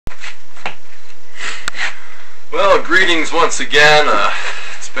Well, greetings once again.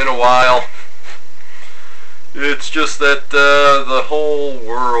 It's been a while. It's just that the whole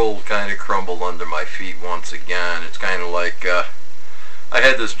world kind of crumbled under my feet once again. It's kind of like I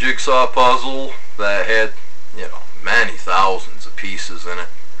had this jigsaw puzzle that had, many thousands of pieces in it.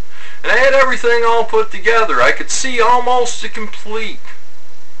 And I had everything all put together. I could see almost a complete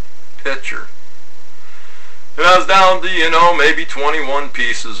picture. And I was down to, maybe 21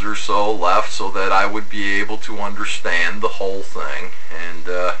 pieces or so left so that I would be able to understand the whole thing. And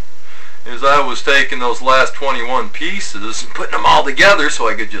as I was taking those last 21 pieces and putting them all together so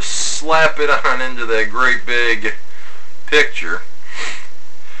I could just slap it on into that great big picture,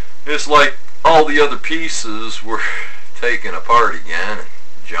 it's like all the other pieces were taken apart again and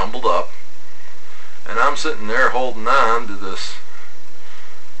jumbled up. And I'm sitting there holding on to this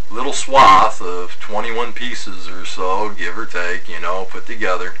little swath of 21 pieces or so, give or take, put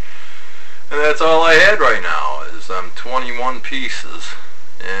together. And that's all I had right now is 21 pieces.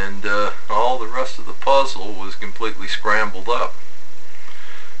 And all the rest of the puzzle was completely scrambled up.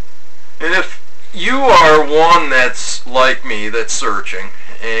 And if you are one that's like me, that's searching,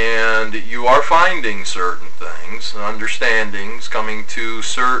 and you are finding certain things, understandings, coming to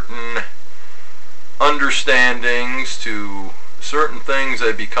certain understandings, to certain things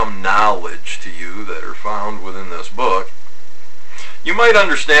that become knowledge to you that are found within this book, you might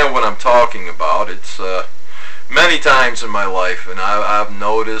understand what I'm talking about. It's many times in my life, and I've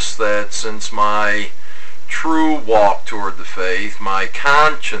noticed that since my true walk toward the faith, my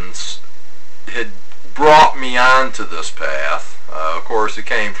conscience had brought me onto this path. Of course, it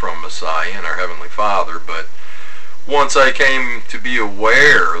came from Messiah and our Heavenly Father, but once I came to be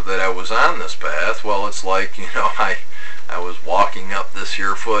aware that I was on this path, well, it's like, I was walking up this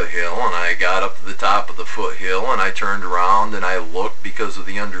here foothill, and I got up to the top of the foothill, and I turned around and I looked, because of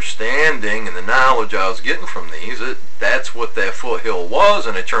the understanding and the knowledge I was getting from these, that's what that foothill was.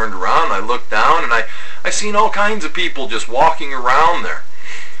 And I turned around and I looked down, and I seen all kinds of people just walking around there,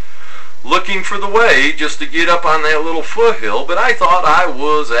 looking for the way just to get up on that little foothill. But I thought I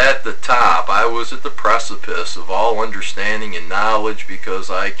was at the top. I was at the precipice of all understanding and knowledge,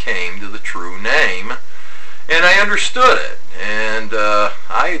 because I came to the true name. And I understood it, and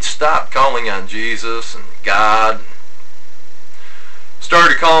I had stopped calling on Jesus and God, and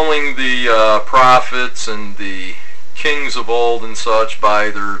started calling the prophets and the kings of old and such by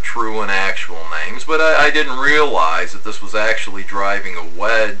their true and actual names. But I didn't realize that this was actually driving a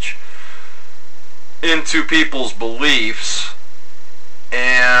wedge into people's beliefs.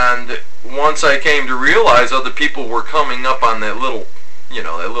 And once I came to realize other people were coming up on that little,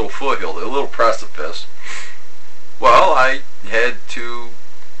 that little foothill, that little precipice, well, I had to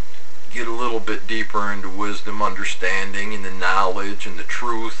get a little bit deeper into wisdom, understanding, and the knowledge and the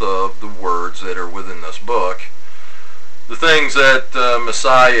truth of the words that are within this book. The things that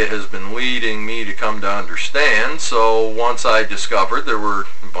Messiah has been leading me to come to understand. So once I discovered there were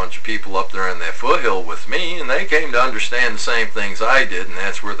a bunch of people up there on that foothill with me, and they came to understand the same things I did, and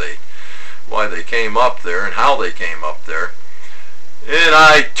that's why they came up there and how they came up there. And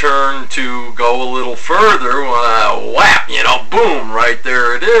I turned to go a little further when I whap, boom, right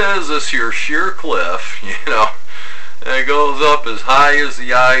there it is, this here sheer cliff, and it goes up as high as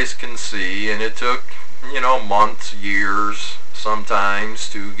the eyes can see, and it took, months, years, sometimes,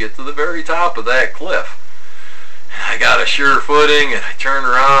 to get to the very top of that cliff. And I got a sure footing, and I turned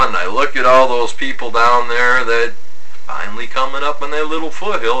around, and I looked at all those people down there that finally coming up on that little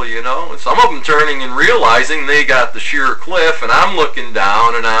foothill, and some of them turning and realizing they got the sheer cliff, and I'm looking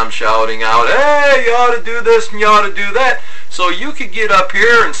down and I'm shouting out, "Hey, you ought to do this and you ought to do that, so you could get up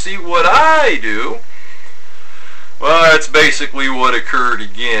here and see what I do." Well, that's basically what occurred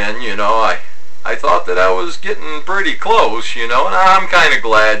again. I thought that I was getting pretty close, and I'm kind of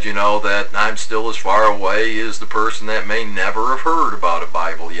glad, that I'm still as far away as the person that may never have heard about a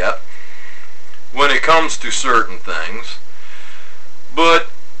Bible yet when it comes to certain things. But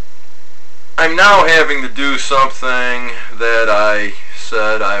I'm now having to do something that I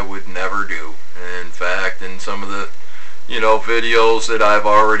said I would never do. In fact, in some of the videos that I've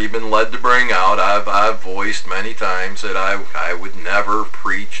already been led to bring out, I've voiced many times that I would never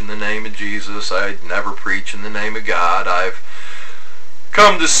preach in the name of Jesus. I'd never preach in the name of God. I've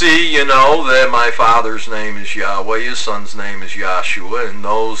come to see, that my Father's name is Yahweh, His Son's name is Yahshua, and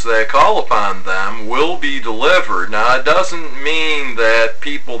those that call upon them will be delivered. Now, it doesn't mean that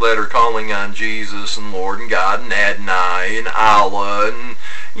people that are calling on Jesus and Lord and God and Adonai and Allah and,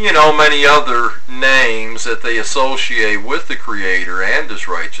 many other names that they associate with the Creator and His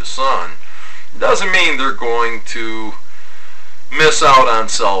righteous Son, doesn't mean they're going to miss out on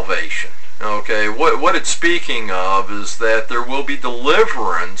salvation. Okay, what it's speaking of is that there will be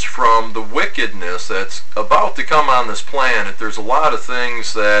deliverance from the wickedness that's about to come on this planet. There's a lot of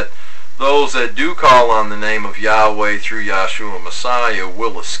things that those that do call on the name of Yahweh through Yahshua Messiah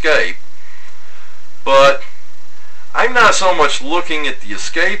will escape. But I'm not so much looking at the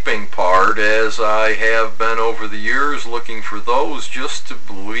escaping part as I have been over the years looking for those just to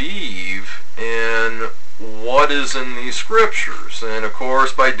believe in what is in these scriptures. And of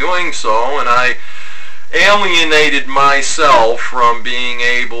course, by doing so, and I alienated myself from being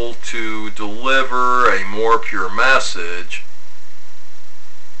able to deliver a more pure message,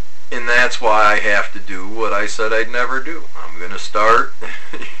 and that's why I have to do what I said I'd never do. I'm going to start,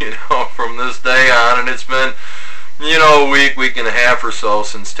 from this day on, and it's been, a week and a half or so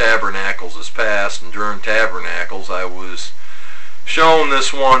since Tabernacles has passed, and during Tabernacles I was shown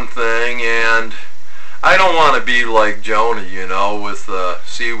this one thing, and I don't want to be like Jonah, with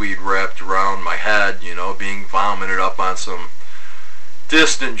seaweed wrapped around my head, being vomited up on some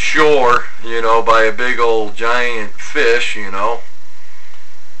distant shore, by a big old giant fish, And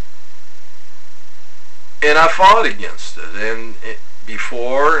I fought against it, and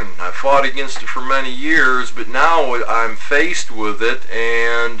I fought against it for many years, but now I'm faced with it,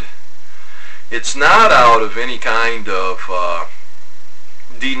 and it's not out of any kind of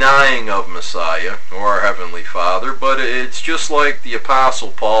denying of Messiah or our Heavenly Father, but it's just like the Apostle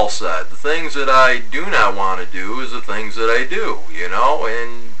Paul said, the things that I do not want to do is the things that I do,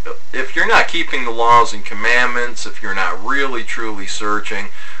 and if you're not keeping the laws and commandments, if you're not really truly searching,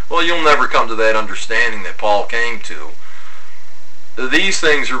 well, you'll never come to that understanding that Paul came to. These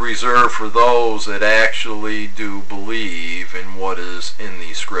things are reserved for those that actually do believe in what is in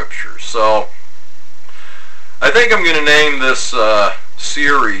these scriptures. So I think I'm going to name this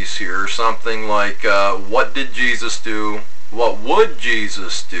series here something like what did Jesus do, what would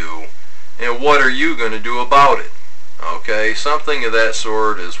Jesus do, and what are you going to do about it? Okay, something of that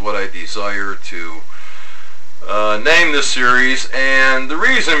sort is what I desire to name this series, and the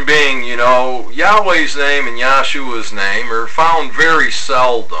reason being, Yahweh's name and Yahshua's name are found very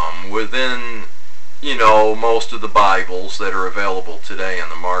seldom within, most of the Bibles that are available today on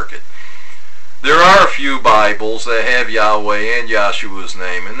the market. There are a few Bibles that have Yahweh and Yahshua's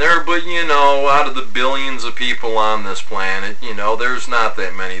name in there, but out of the billions of people on this planet, there's not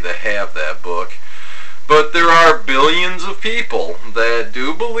that many that have that book. But there are billions of people that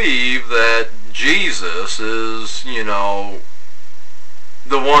do believe that Jesus is,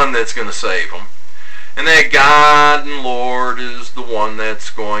 the one that's going to save them, and that God and Lord is the one that's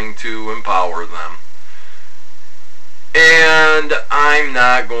going to empower them. And I'm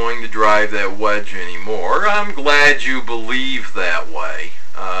not going to drive that wedge anymore. I'm glad you believe that way.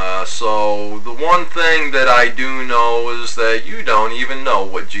 So the one thing that I do know is that you don't even know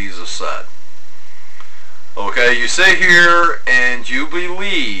what Jesus said. Okay, you sit here and you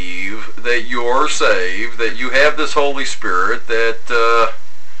believe that you're saved, that you have this Holy Spirit, that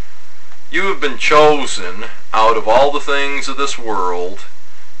you have been chosen out of all the things of this world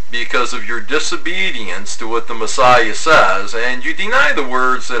because of your disobedience to what the Messiah says, and you deny the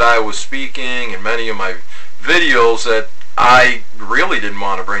words that I was speaking in many of my videos that I really didn't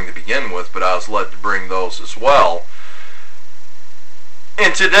want to bring to begin with, but I was led to bring those as well.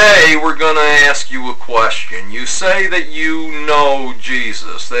 And today we're going to ask you a question. You say that you know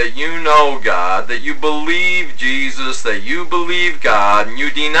Jesus, that you know God, that you believe Jesus, that you believe God, and you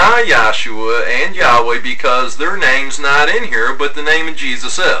deny Yahshua and Yahweh because their name's not in here, but the name of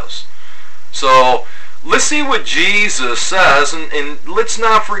Jesus is. So let's see what Jesus says, and let's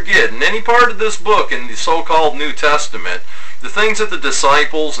not forget, in any part of this book, in the so-called New Testament, the things that the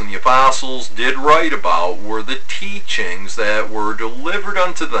disciples and the apostles did write about were the teachings that were delivered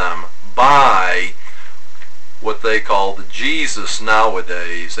unto them by what they call the Jesus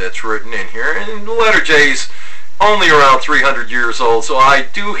nowadays that's written in here. And the letter J's only around 300 years old, so I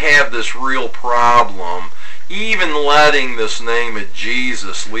do have this real problem even letting this name of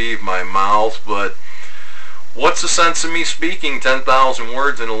Jesus leave my mouth, but what's the sense of me speaking 10,000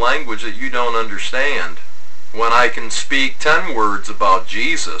 words in a language that you don't understand when I can speak 10 words about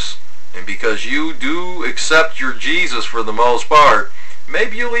Jesus? And because you do accept your Jesus for the most part,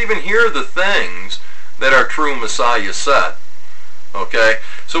 maybe you'll even hear the things that our true Messiah said. Okay,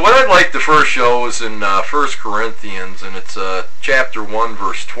 so what I'd like to first show is in 1 Corinthians, and it's chapter 1,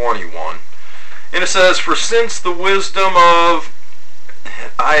 verse 21. And it says, "For since the wisdom of..."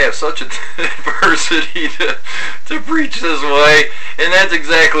 I have such a adversity to preach this way, and that's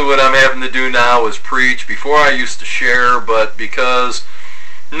exactly what I'm having to do now, is preach. Before I used to share, but because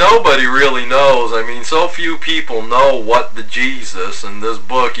nobody really knows. I mean, so few people know what the Jesus in this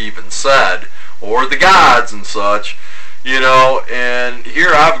book even said, or the gods and such, you know, and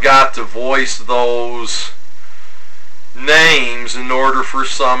here I've got to voice those names in order for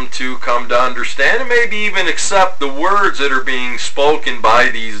some to come to understand and maybe even accept the words that are being spoken by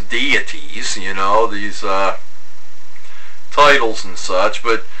these deities, you know, these titles and such.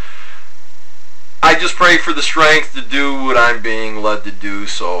 But I just pray for the strength to do what I'm being led to do.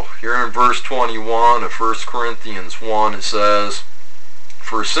 So here in verse 21 of 1 Corinthians 1 it says,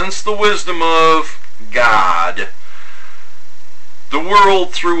 "For since the wisdom of God, the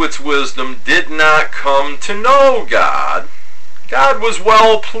world through its wisdom did not come to know God, God was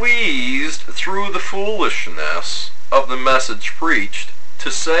well pleased through the foolishness of the message preached to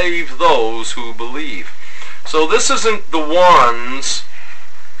save those who believe." So this isn't the ones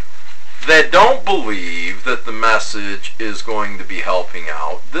that don't believe that the message is going to be helping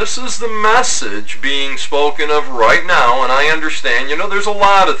out. This is the message being spoken of right now, and I understand, you know, there's a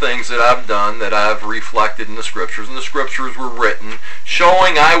lot of things that I've done that I've reflected in the Scriptures, and the Scriptures were written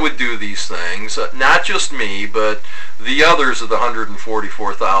showing I would do these things, not just me, but the others of the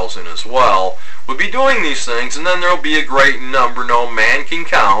 144,000 as well, would be doing these things, and then there'll be a great number, no man can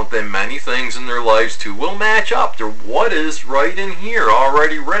count, that many things in their lives too will match up to what is right in here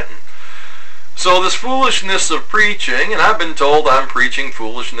already written. So this foolishness of preaching, and I've been told I'm preaching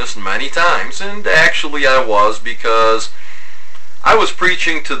foolishness many times, and actually I was, because I was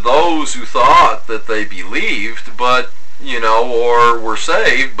preaching to those who thought that they believed, but, you know, or were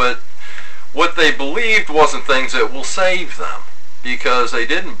saved, but what they believed wasn't things that will save them, because they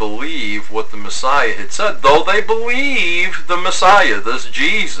didn't believe what the Messiah had said. Though they believe the Messiah, this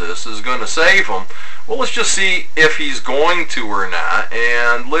Jesus, is going to save them, well, let's just see if he's going to or not,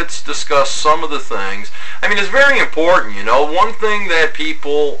 and let's discuss some of the things. I mean, it's very important, you know. One thing that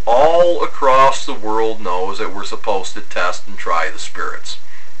people all across the world know is that we're supposed to test and try the spirits.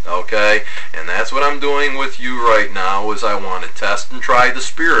 Okay? And that's what I'm doing with you right now, is I want to test and try the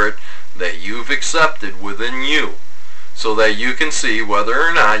spirit that you've accepted within you, so that you can see whether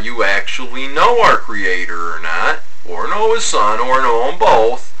or not you actually know our Creator or not, or know His Son, or know them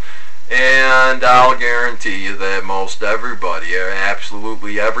both. And I'll guarantee you that most everybody,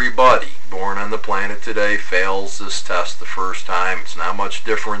 absolutely everybody born on the planet today fails this test the first time. It's not much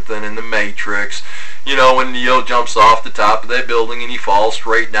different than in the Matrix. You know, when Neo jumps off the top of that building and he falls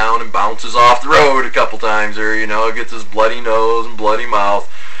straight down and bounces off the road a couple times, or, you know, gets his bloody nose and bloody mouth.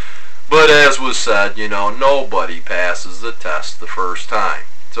 But as was said, you know, nobody passes the test the first time.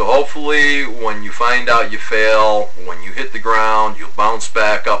 So hopefully when you find out you fail, when you hit the ground, you'll bounce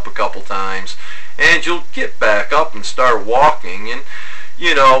back up a couple times, and you'll get back up and start walking and,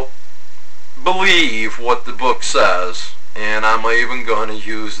 you know, believe what the book says. And I'm even going to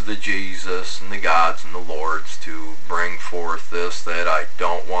use the Jesus and the gods and the lords to bring forth this that I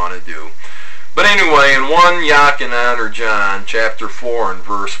don't want to do. But anyway, in 1 Al-Yahnai, or John, chapter 4 and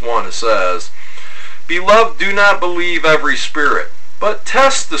verse 1, it says, "Beloved, do not believe every spirit, but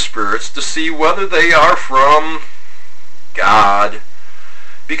test the spirits to see whether they are from God,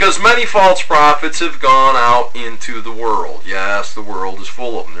 because many false prophets have gone out into the world." Yes, the world is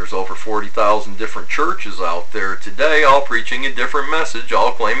full of them. There's over 40,000 different churches out there today, all preaching a different message,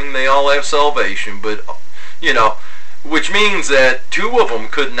 all claiming they all have salvation, but, you know, which means that 2 of them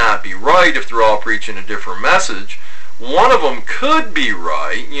could not be right if they're all preaching a different message. 1 of them could be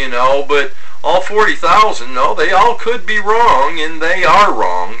right, you know, but all 40,000, no, they all could be wrong, and they are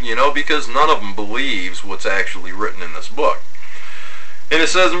wrong, you know, because none of them believes what's actually written in this book. And it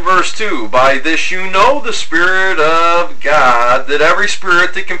says in verse 2, "By this you know the Spirit of God, that every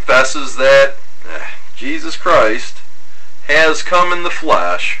spirit that confesses that Jesus Christ has come in the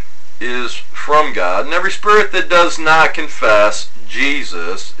flesh is from God, and every spirit that does not confess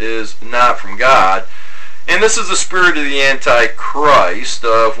Jesus is not from God. And this is the spirit of the Antichrist,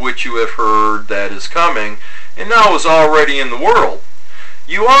 of which you have heard that is coming, and now is already in the world.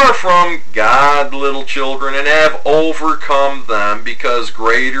 You are from God, little children, and have overcome them, because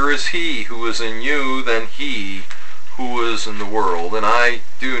greater is He who is in you than he who is in the world. And I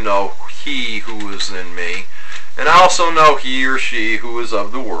do know He who is in me, and I also know he or she who is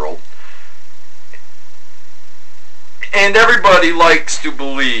of the world." And everybody likes to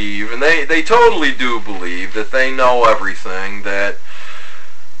believe, and they totally do believe, that they know everything, that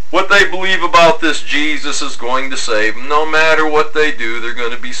what they believe about this Jesus is going to save them. No matter what they do, they're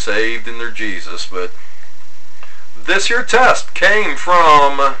going to be saved in their Jesus. But this here test came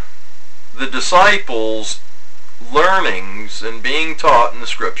from the disciples' learnings and being taught in the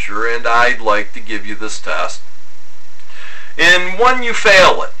Scripture, and I'd like to give you this test. And when you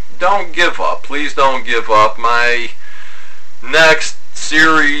fail it, don't give up. Please don't give up. My next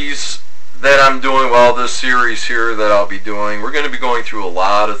series that I'm doing, well, this series here that I'll be doing, we're going to be going through a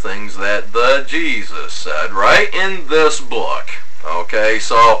lot of things that the Jesus said, right, in this book. Okay,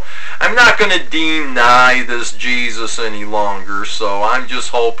 so I'm not going to deny this Jesus any longer, so I'm just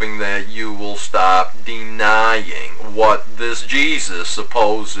hoping that you will stop denying what this Jesus,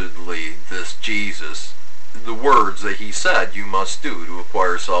 supposedly this Jesus, the words that he said you must do to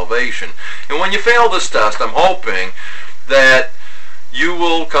acquire salvation. And when you fail this test, I'm hoping that you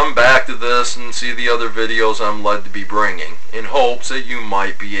will come back to this and see the other videos I'm led to be bringing in hopes that you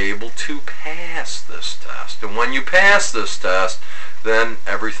might be able to pass this test. And when you pass this test, then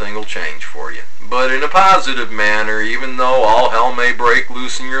everything will change for you. But in a positive manner, even though all hell may break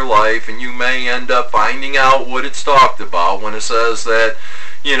loose in your life and you may end up finding out what it's talked about when it says that,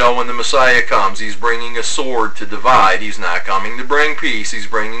 you know, when the Messiah comes, he's bringing a sword to divide. He's not coming to bring peace. He's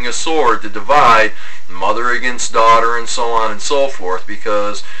bringing a sword to divide mother against daughter and so on and so forth,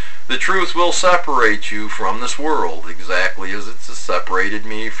 because the truth will separate you from this world, exactly as it's separated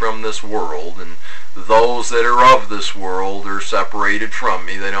me from this world. And those that are of this world are separated from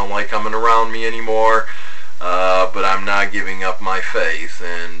me. They don't like coming around me anymore, but I'm not giving up my faith,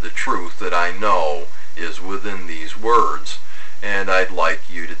 and the truth that I know is within these words. And I'd like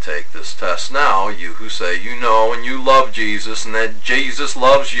you to take this test now, you who say you know and you love Jesus, and that Jesus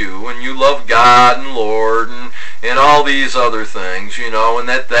loves you, and you love God and Lord and all these other things, you know, and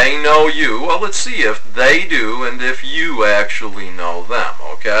that they know you. Well, let's see if they do and if you actually know them,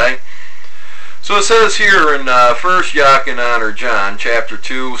 okay? So it says here in 1 Al-Yahnai, or John, chapter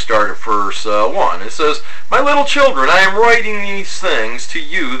 2, start at verse 1. It says, "My little children, I am writing these things to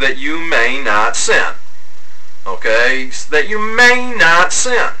you that you may not sin." Okay, that you may not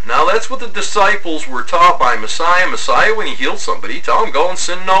sin. Now that's what the disciples were taught by Messiah. Messiah, when he healed somebody, he told them, go and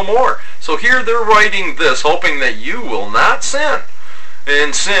sin no more. So here they're writing this, hoping that you will not sin.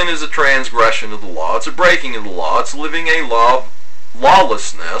 And sin is a transgression of the law. It's a breaking of the law. It's living a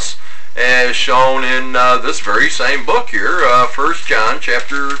lawlessness, as shown in this very same book here, 1 John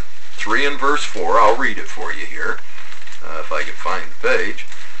chapter 3 and verse 4. I'll read it for you here, if I can find the page.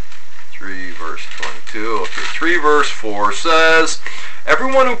 3 verse 22. Okay, 3 verse 4 says,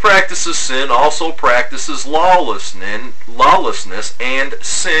 "Everyone who practices sin also practices lawlessness, and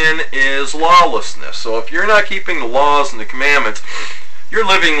sin is lawlessness." So if you're not keeping the laws and the commandments, you're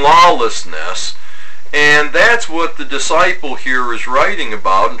living lawlessness. And that's what the disciple here is writing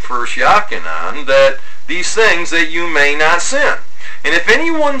about in 1 Al-Yahnai, that these things that you may not sin. And if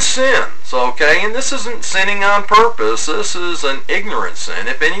anyone sins, okay, and this isn't sinning on purpose, this is an ignorant sin.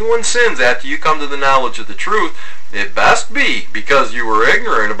 If anyone sins after you come to the knowledge of the truth, it best be because you were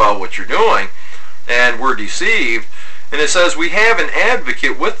ignorant about what you're doing and were deceived. And it says, we have an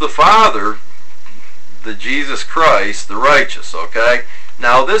advocate with the Father, the Jesus Christ, the righteous, okay?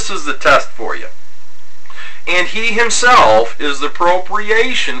 Now this is the test for you. "And he himself is the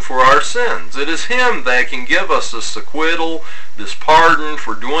propitiation for our sins." It is him that can give us this acquittal, this pardon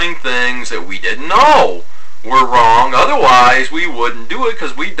for doing things that we didn't know were wrong. Otherwise, we wouldn't do it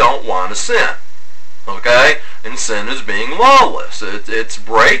because we don't want to sin. Okay? And sin is being lawless. It's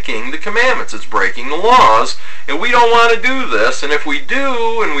breaking the commandments. It's breaking the laws. And we don't want to do this. And if we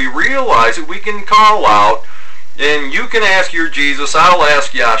do and we realize it, we can call out. And you can ask your Jesus. I'll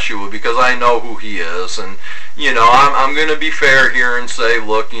ask Yeshua because I know who he is. And, you know, I'm going to be fair here and say,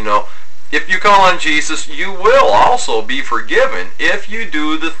 look, you know, if you call on Jesus, you will also be forgiven if you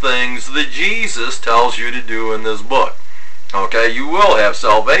do the things that Jesus tells you to do in this book. Okay, you will have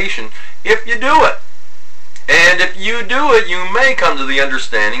salvation if you do it. And if you do it, you may come to the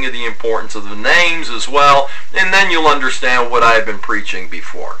understanding of the importance of the names as well. And then you'll understand what I've been preaching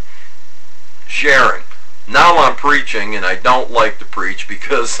before. Sharing. Now I'm preaching, and I don't like to preach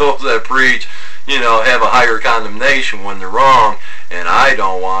because those that preach, you know, have a higher condemnation when they're wrong, and I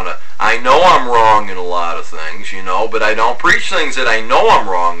don't want to. I know I'm wrong in a lot of things, you know, but I don't preach things that I know I'm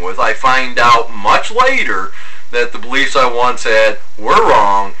wrong with. I find out much later that the beliefs I once had were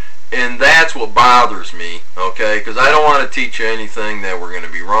wrong, and that's what bothers me, okay, because I don't want to teach you anything that we're going to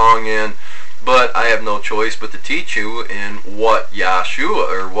be wrong in. But I have no choice but to teach you in what Yeshua,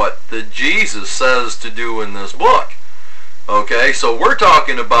 or what the Jesus says to do in this book. Okay, so we're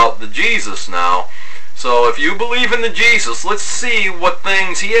talking about the Jesus now. So if you believe in the Jesus, let's see what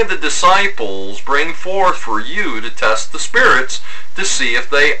things he had the disciples bring forth for you to test the spirits to see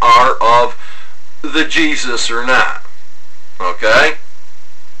if they are of the Jesus or not. Okay?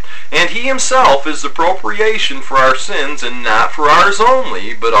 And he himself is the propitiation for our sins, and not for ours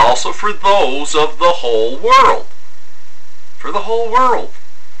only, but also for those of the whole world. for the whole world.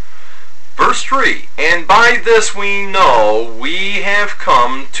 Verse 3, and by this we know we have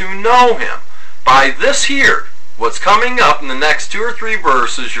come to know him. By this here, what's coming up in the next 2 or 3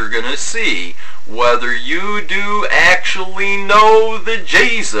 verses, you're going to see whether you do actually know the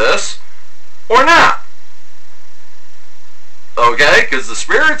Jesus or not. Okay? Because the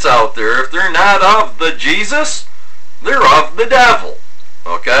spirits out there, if they're not of the Jesus, they're of the devil.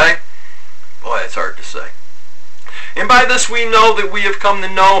 Okay? Boy, it's hard to say. And by this we know that we have come to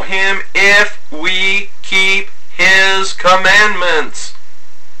know him if we keep his commandments.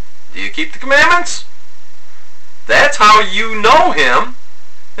 Do you keep the commandments? That's how you know him.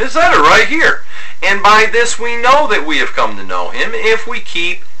 It said it right here. And by this we know that we have come to know him if we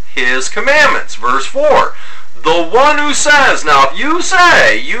keep his commandments. Verse 4. The one who says, now if you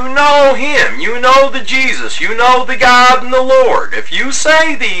say you know him, you know the Jesus, you know the God and the Lord, if you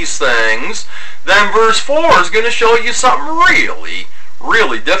say these things, then verse 4 is going to show you something really,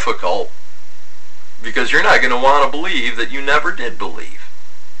 really difficult, because you're not going to want to believe that you never did believe.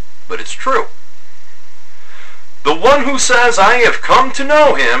 But it's true. The one who says, I have come to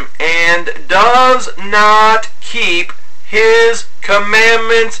know him, and does not keep his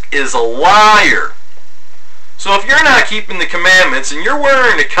commandments is a liar. So if you're not keeping the commandments and you're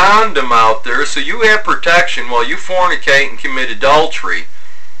wearing a condom out there so you have protection while you fornicate and commit adultery,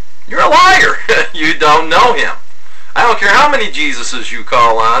 you're a liar. You don't know him. I don't care how many Jesuses you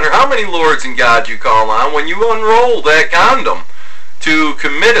call on or how many Lords and Gods you call on. When you unroll that condom to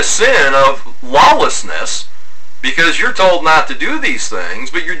commit a sin of lawlessness because you're told not to do these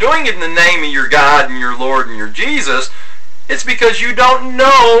things, but you're doing it in the name of your God and your Lord and your Jesus, it's because you don't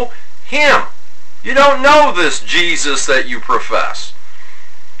know him. You don't know this Jesus that you profess.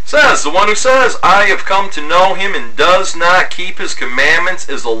 It says, the one who says, I have come to know him and does not keep his commandments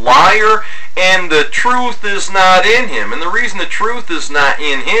is a liar, and the truth is not in him. And the reason the truth is not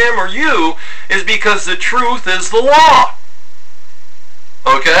in him or you is because the truth is the law.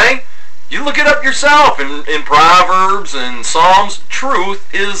 Okay? You look it up yourself in Proverbs and Psalms.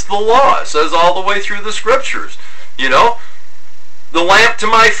 Truth is the law. It says all the way through the scriptures. You know, the lamp to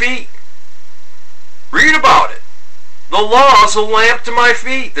my feet. Read about it. The law is a lamp to my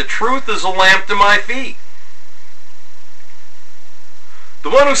feet. The truth is a lamp to my feet. The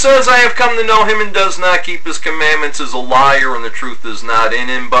one who says, I have come to know him and does not keep his commandments is a liar, and the truth is not in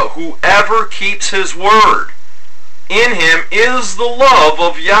him. But whoever keeps his word, in him is the love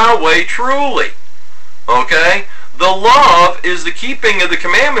of Yahweh truly. Okay? The love is the keeping of the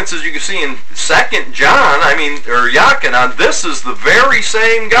commandments, as you can see in 2 John, or Al-Yahnai. This is the very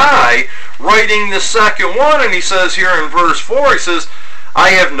same guy writing the second one, and he says here in verse 4, he says, I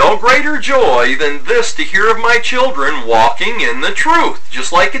have no greater joy than this, to hear of my children walking in the truth.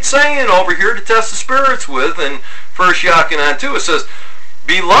 Just like it's saying over here to test the spirits with in 1 Al-Yahnai 2. It says,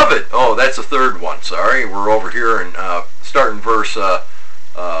 Beloved, oh, that's the third one, sorry. We're over here and starting verse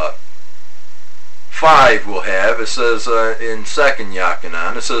 5 we'll have. It says in 2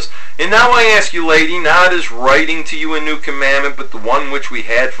 Al-Yahnai, it says, And now I ask you, lady, not as writing to you a new commandment, but the one which we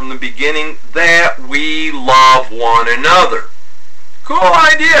had from the beginning, that we love one another. Cool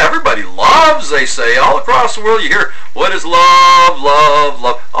idea. Everybody loves, they say. All across the world you hear, what is love, love,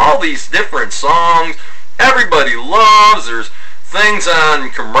 love? All these different songs. Everybody loves. There's things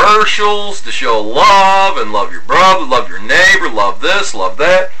on commercials to show love, and love your brother, love your neighbor, love this, love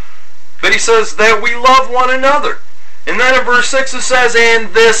that. But he says that we love one another. And then in verse 6 it says,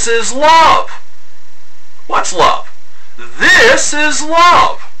 and this is love. What's love? This is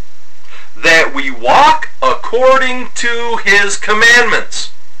love. That we walk according to his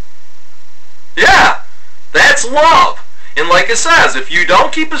commandments. Yeah, that's love. And like it says, if you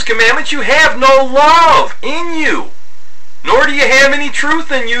don't keep his commandments, you have no love in you. Nor do you have any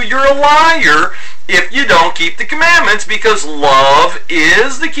truth in you. You're a liar if you don't keep the commandments, because love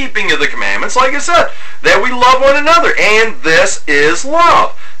is the keeping of the commandments, like I said, that we love one another. And this is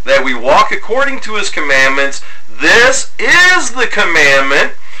love, that we walk according to his commandments. This is the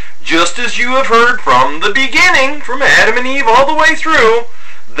commandment, just as you have heard from the beginning, from Adam and Eve all the way through,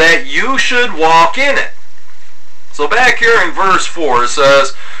 that you should walk in it. So back here in verse 4 it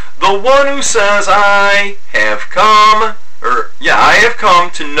says, the one who says, I have come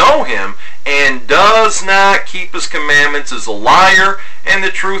to know him, and does not keep his commandments is a liar, and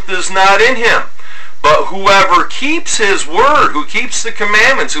the truth is not in him. But whoever keeps his word, who keeps the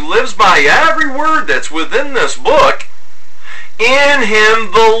commandments, who lives by every word that's within this book, in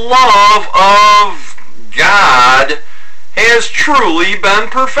him the love of God has truly been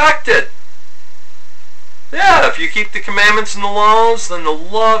perfected. Yeah, if you keep the commandments and the laws, then the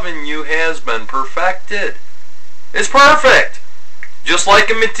love in you has been perfected. is perfect. Just like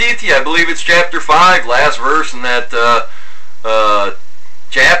in Matthew, I believe it's chapter 5, last verse in that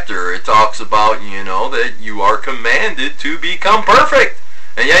chapter, it talks about, you know, that you are commanded to become perfect.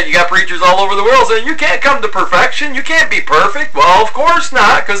 And yet you got preachers all over the world saying you can't come to perfection, you can't be perfect. Well, of course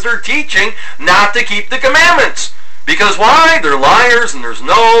not, because they're teaching not to keep the commandments. Because why? They're liars and there's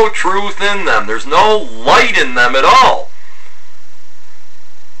no truth in them. There's no light in them at all.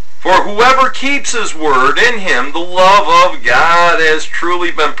 For whoever keeps his word, in him the love of God has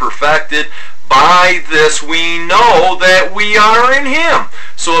truly been perfected. By this we know that we are in him.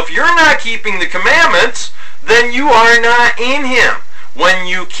 So if you're not keeping the commandments, then you are not in him. When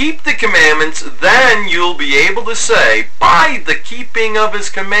you keep the commandments, then you'll be able to say, by the keeping of his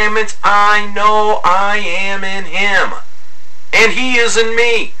commandments, I know I am in him, and he is in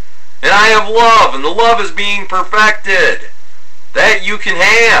me, and I have love, and the love is being perfected. That you can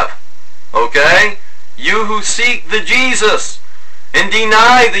have, okay? You who seek the Jesus and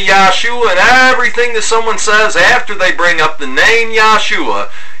deny the Yahshua and everything that someone says after they bring up the name Yahshua,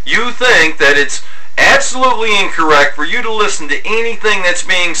 you think that it's absolutely incorrect for you to listen to anything that's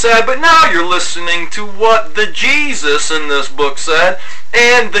being said, but now you're listening to what the Jesus in this book said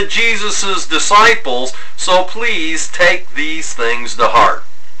and the Jesus's disciples, so please take these things to heart.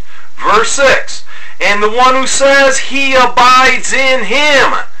 Verse 6, and the one who says he abides in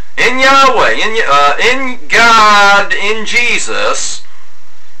him, in Yahweh, in God, in Jesus.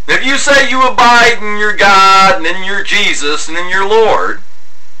 If you say you abide in your God and in your Jesus and in your Lord,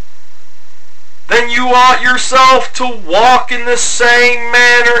 then you ought yourself to walk in the same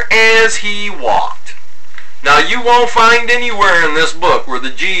manner as he walked. Now you won't find anywhere in this book where the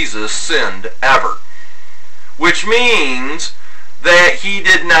Jesus sinned ever. Which means that he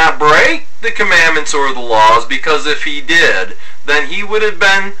did not break the commandments or the laws, because if he did, then he would have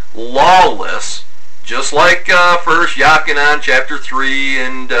been lawless, just like 1 Al-Yahnai chapter 3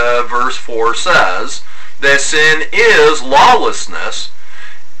 and verse 4 says, that sin is lawlessness.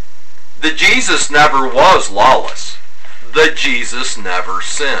 The Jesus never was lawless. The Jesus never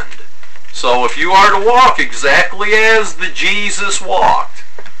sinned. So if you are to walk exactly as the Jesus walked,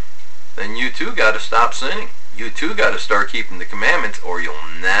 then you too got to stop sinning. You too got to start keeping the commandments, or you'll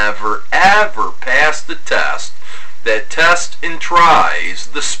never ever pass the test that tests and tries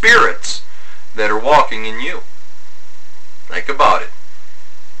the spirits that are walking in you. Think about it.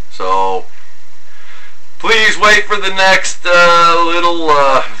 So please wait for the next little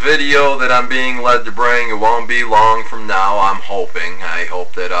video that I'm being led to bring. It won't be long from now, I'm hoping. I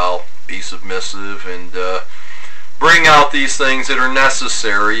hope that I'll be submissive and bring out these things that are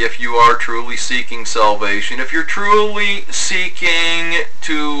necessary if you are truly seeking salvation. If you're truly seeking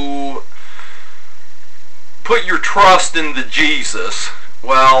to put your trust in the Jesus,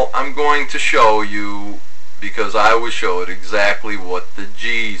 well, I'm going to show you, because I will show it exactly what the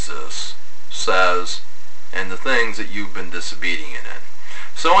Jesus says and the things that you've been disobedient in.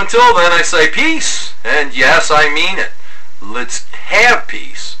 So until then, I say peace, and yes, I mean it. Let's have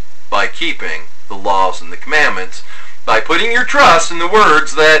peace by keeping the laws and the commandments, by putting your trust in the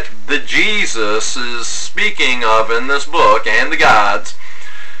words that the Jesus is speaking of in this book, and the gods,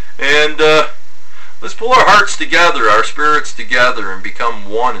 and let's pull our hearts together, our spirits together, and become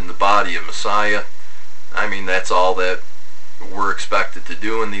one in the body of Messiah. I mean, that's all that we're expected to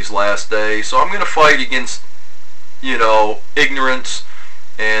do in these last days. So I'm going to fight against, you know, ignorance,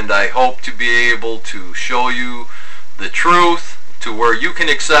 and I hope to be able to show you the truth to where you can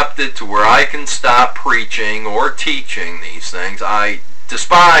accept it, to where I can stop preaching or teaching these things. I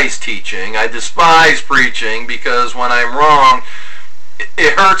despise teaching. I despise preaching, because when I'm wrong,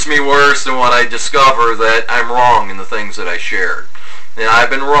 it hurts me worse than when I discover that I'm wrong in the things that I shared. And I've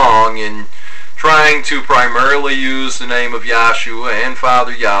been wrong in trying to primarily use the name of Yahshua and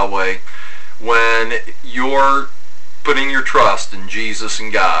Father Yahweh when you're putting your trust in Jesus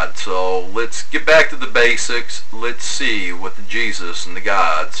and God. So let's get back to the basics. Let's see what the Jesus and the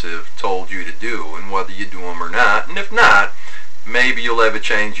gods have told you to do, and whether you do them or not. And if not, maybe you'll have a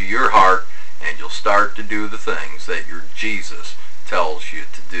change of your heart and you'll start to do the things that your Jesus tells you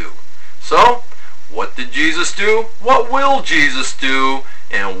to do. So, what did Jesus do? What will Jesus do?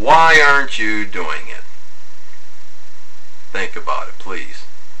 And why aren't you doing it? Think about it, please.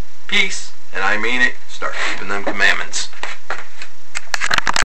 Peace, and I mean it. Start keeping them commandments.